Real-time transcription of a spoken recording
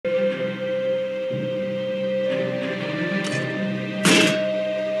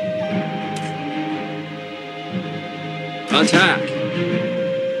Attack!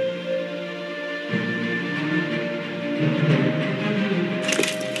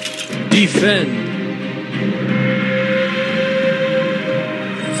 Defend!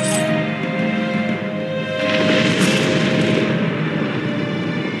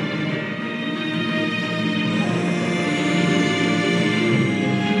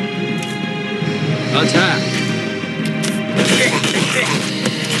 Attack!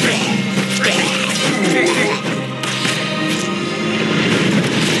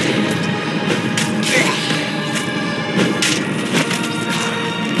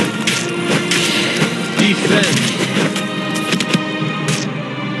 Defend!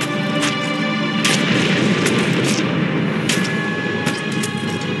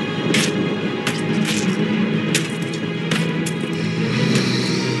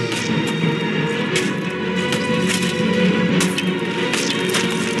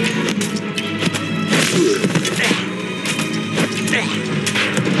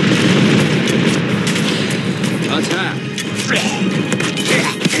 Attack!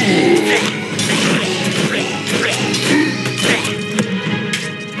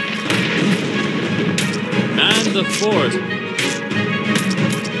 And the fort!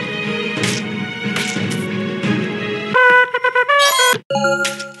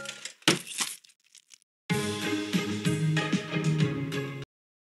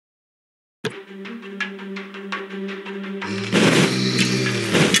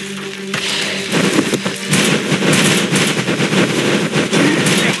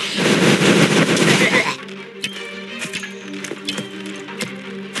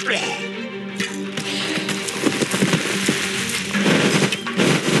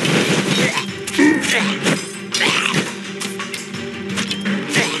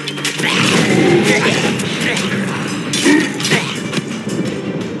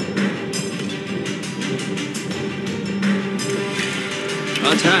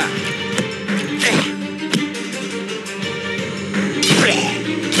 Attack!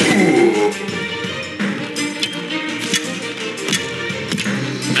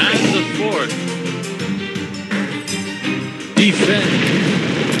 And the fort! Defend!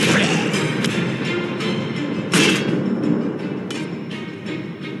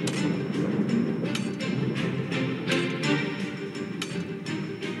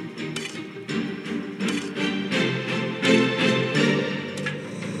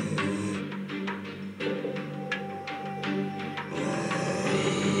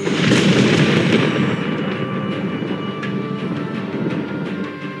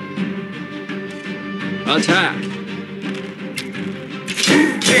 Attack!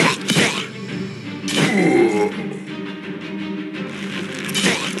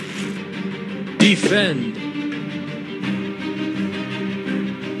 Defend!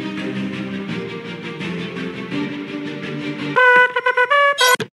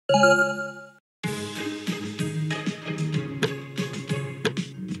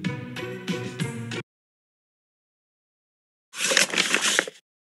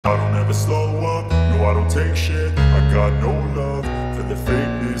 I don't ever slow up, no I don't take shit. I got no love for the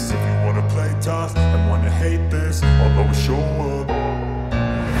fakeness. If you wanna play tough and wanna hate this, I'll always show up.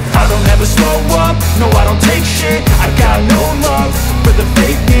 I don't ever slow up, no I don't take shit. I got no love for the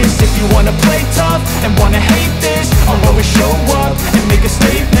fakeness. If you wanna play tough and wanna hate this, I'll always show up and make a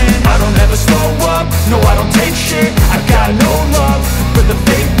statement. I don't ever slow up, no I don't take shit. I got no love for the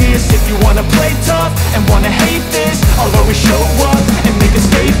fakeness. If you wanna play tough and wanna hate this, I'll always show up and make a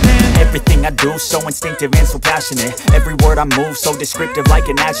statement. Everything I do so instinctive and so passionate. Every word I move so descriptive like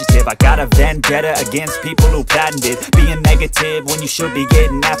an adjective. I got a vendetta against people who patented being negative when you should be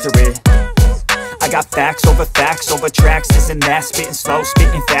getting after it. I got facts over tracks, this and that. Spitting slow,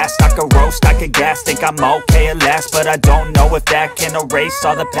 spitting fast. I could roast, I could gas. Think I'm okay at last, but I don't know if that can erase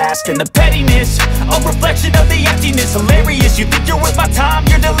all the past. And the pettiness, a reflection of the emptiness. Hilarious, you think you're worth my time,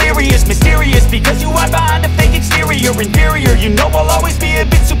 you're delirious. Mysterious, because you hide behind a fake exterior. Inferior, you know I'll always be a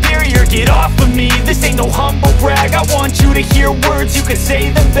bit superior. Get off of me, this ain't no humble brag. I want you to hear words, you can say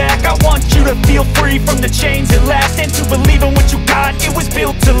them back. I want you to feel free from the chains at last, and to believe in what you got, it was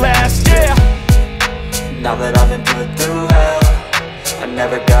built to last, yeah. Now that I've been put through hell, I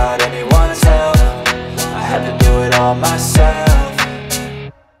never got anyone's help. I had to do it all myself.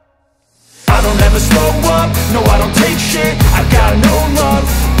 I don't ever slow up, no I don't take shit. I got no love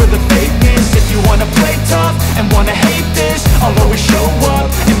for the fakeness. If you wanna play tough and wanna hate this, I'll always show up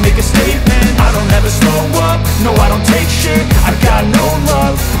and make a statement. I don't ever slow up, no I don't take shit. I got no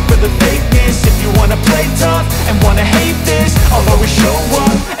love for the fakeness. If you wanna play tough and wanna hate this, I'll always show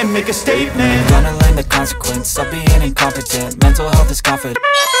up and make a statement. Gonna learn the consequence of being incompetent. Mental health is confident.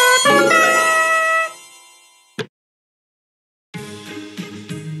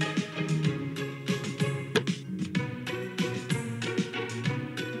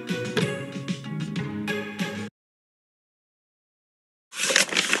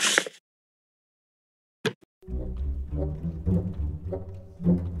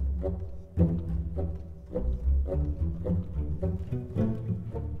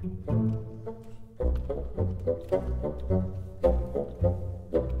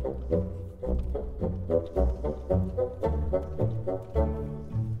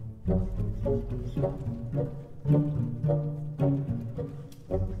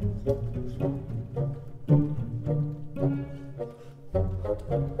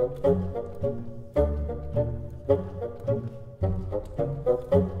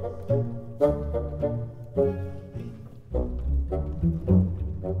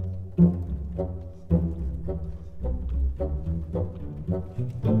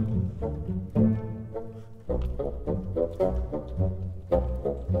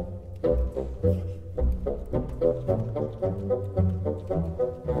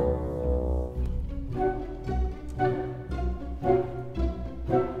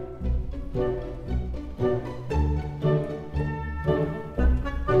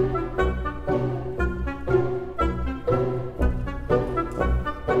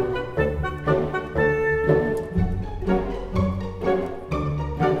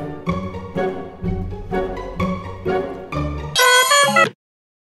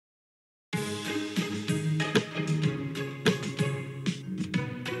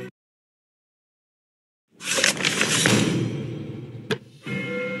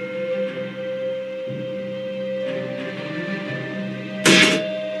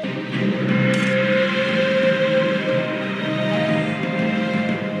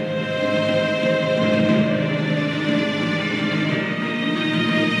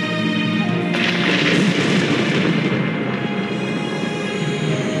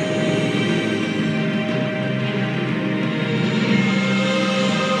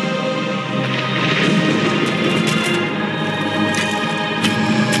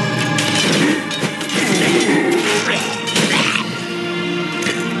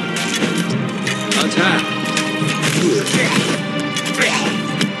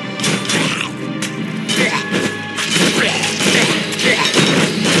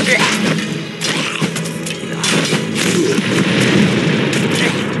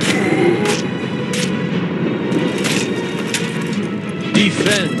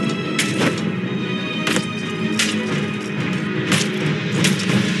 Defend.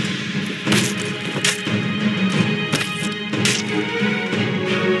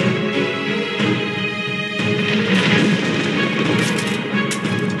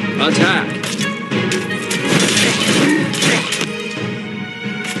 Attack.